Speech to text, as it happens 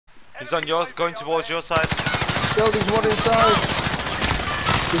He's on yours, going towards your side. Yo, there's one inside.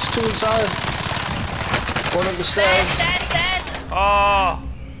 There's two inside. One on the stairs. Stairs. Oh!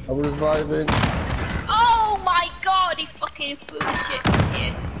 I'm reviving. Oh my god, he fucking threw shit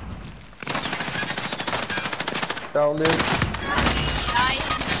here. Down in. Nice.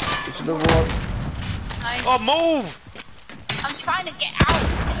 There's another one. Nice. Oh, move! I'm trying to get out.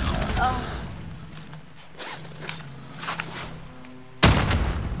 Oh.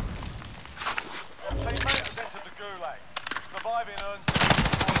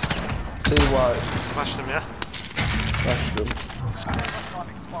 See why. Smash them, yeah? Smash them.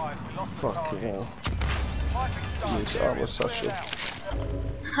 Fucking hell. Use armor satchel.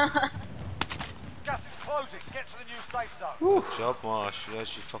 Gas is closing. Get to the new safe zone. Good job, Marsh. You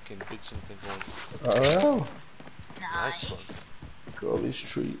actually fucking did something once. I know. Nice one. Got all these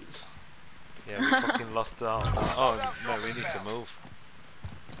treats. Yeah, we fucking lost out. Oh, no, we need to move.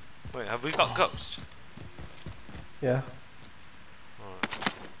 Wait, have we got Ghost? Yeah.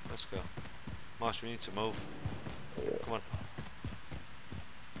 Alright, let's go. Marsh, we need to move. Yeah. Come on.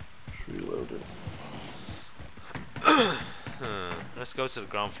 Just reloading. Let's go to the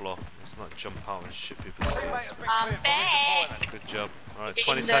ground floor. Let's not jump out and shit people's seats. I'm back. Good job. Alright, Is it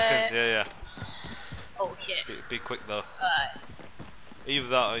 20 in seconds. the- Yeah. Oh shit. Be quick though. Alright. Either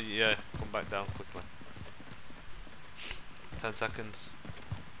that or yeah, come back down quickly. 10 seconds.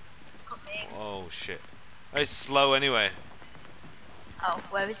 Coming. Oh shit. It's slow anyway. Oh,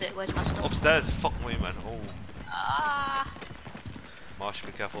 where is it? Where's my stuff? Upstairs. Fuck me, man. Oh. Ah. Marsh,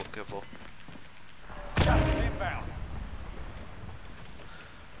 be careful, careful. Gas is inbound.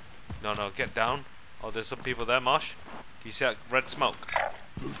 No, get down. Oh, there's some people there, Marsh. Can you see that red smoke?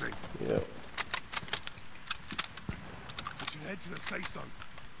 Moving. Yeah. We should head to the safe zone.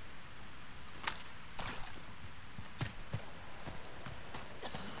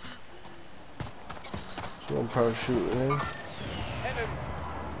 There's one parachuting in.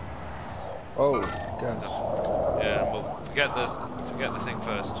 Oh, gas. Yeah, move. Forget this. Forget the thing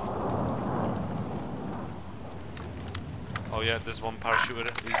first. Oh yeah, there's one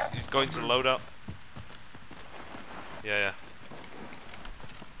parachuter. He's going to load up. Yeah.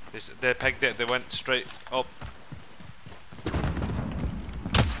 They pegged it. They went straight up.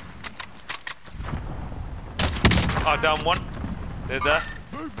 Oh, down one. They're there.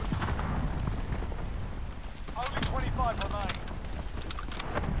 Only 25 remain.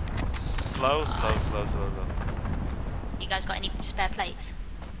 Slow. You guys got any spare plates?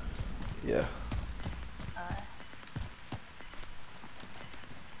 Yeah.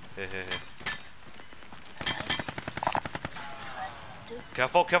 Here.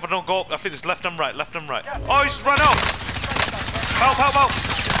 Careful, don't go up. I think it's left and right. Oh, he's run out! Help!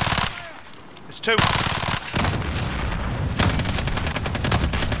 It's two.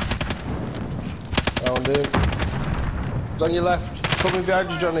 Found him. He's on your left. Coming behind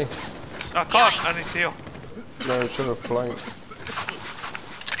you, Johnny. I can't. I need to heal. No, he's trying to flank.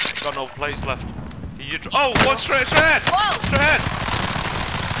 Got no plates left. Oh, one straight ahead! Whoa! Straight ahead!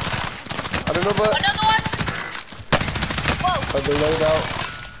 And another. Another one! Whoa! At the loadout.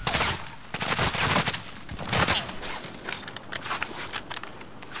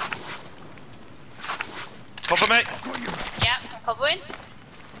 Cover, mate. Yeah, covering.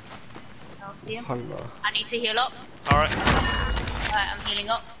 I don't see him. Hello. I need to heal up. Alright. Alright, I'm healing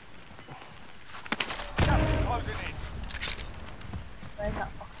up. Gas is closing in. Where's that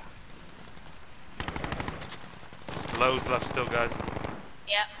fucker? There's loads left still, guys.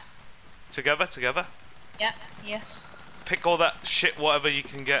 Yeah. Together. Yeah. Pick all that shit, whatever you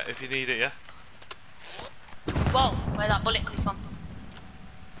can get if you need it, yeah? Whoa, where'd that bullet come from?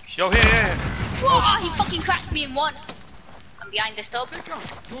 Yo, here. Whoa, he fucking cracked me in one. I'm behind this tub.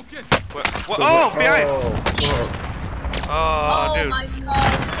 What? Oh, behind! Oh, dude. My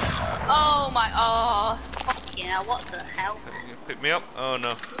god. Oh, fucking hell, what the hell? Pick me up? Oh,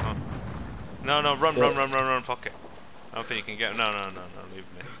 no. No, run, fuck it. I don't think you can get. No, leave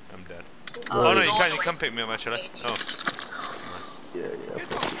me. I'm dead. Oh, no, you can pick me up actually. Oh. Yeah,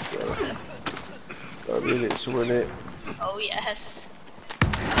 fuck it, bro. I mean, it's win it. Oh, yes.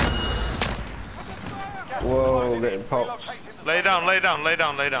 Whoa, getting popped. Lay down. 9 targets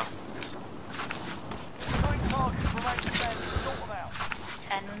remain dead. Sort them out.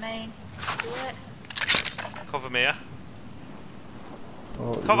 10 remain. Do it. Cover me, yeah?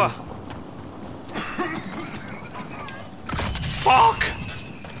 Oh, Cover! Fuck!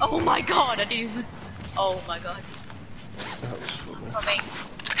 Oh my god, I didn't even. Oh my god. That was funny. Coming.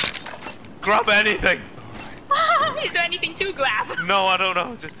 Grab anything! Is there anything to grab? No, I don't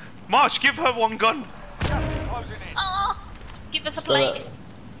know. Just Marsh, give her one gun. Gas is closing in. Oh, give us a plate.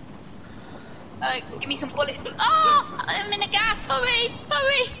 Give me some bullets. Oh, I'm in a gas. Hurry,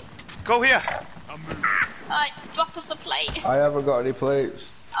 hurry. Go here. I'm moving. Alright, drop us a plate. I haven't got any plates.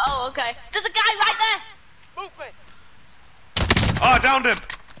 Oh, okay. There's a guy right there. Movement. Oh, I downed him.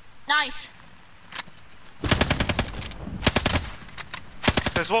 Nice.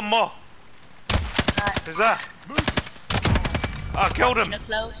 There's one more. Alright. Who's that? I killed him.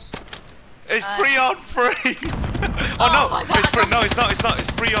 Close. It's 3 on 3. Oh, Oh no, my God, it's free. No, it's not. It's not. It's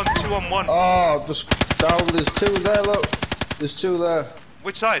 3 on 2 on 1. Oh, just down. There's 2 there. Look, there's 2 there.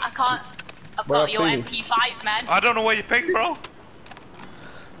 Which side? I can't. I've Where got I your ping? MP5, man. I don't know where you picked, bro.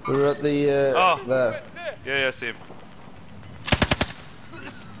 We're at the Oh. there. Yeah, I see him.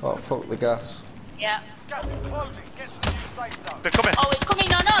 Oh fuck the gas. Yeah. Gas is closing. Get to the new safe zone. They're coming. Oh, it's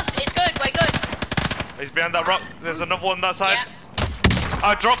coming on us. It's good. We're good. He's behind that rock. There's another one that side. Yeah.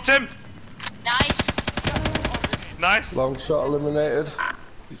 I dropped him. Nice. Nice. Long shot eliminated.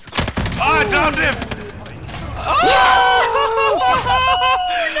 Oh, I downed him.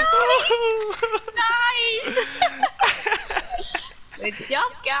 Nice. Good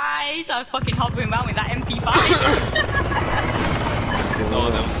job, guys. I was fucking hovering around with that MP5. Oh,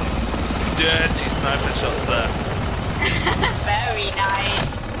 there was some dirty sniper shots there. Very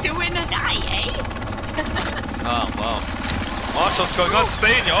nice. 2 in a night, eh? Oh, wow. What's going on?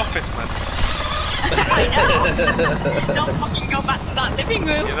 Stay in your office, man. I know. Don't fucking go back to that living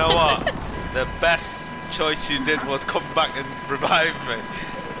room. You know what? The best choice you did was come back and revive me.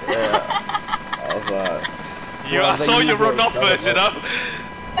 I was like, I saw you run off got first, it, you know?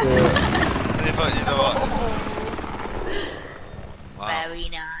 yeah. But you know what? Wow. Very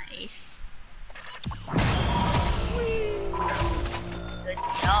nice. Good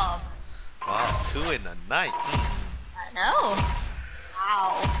job. Wow, 2 in a night. I know.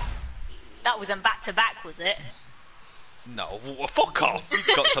 Wow. That wasn't back to back, was it? No, fuck off.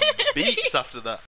 We've got some beats after that.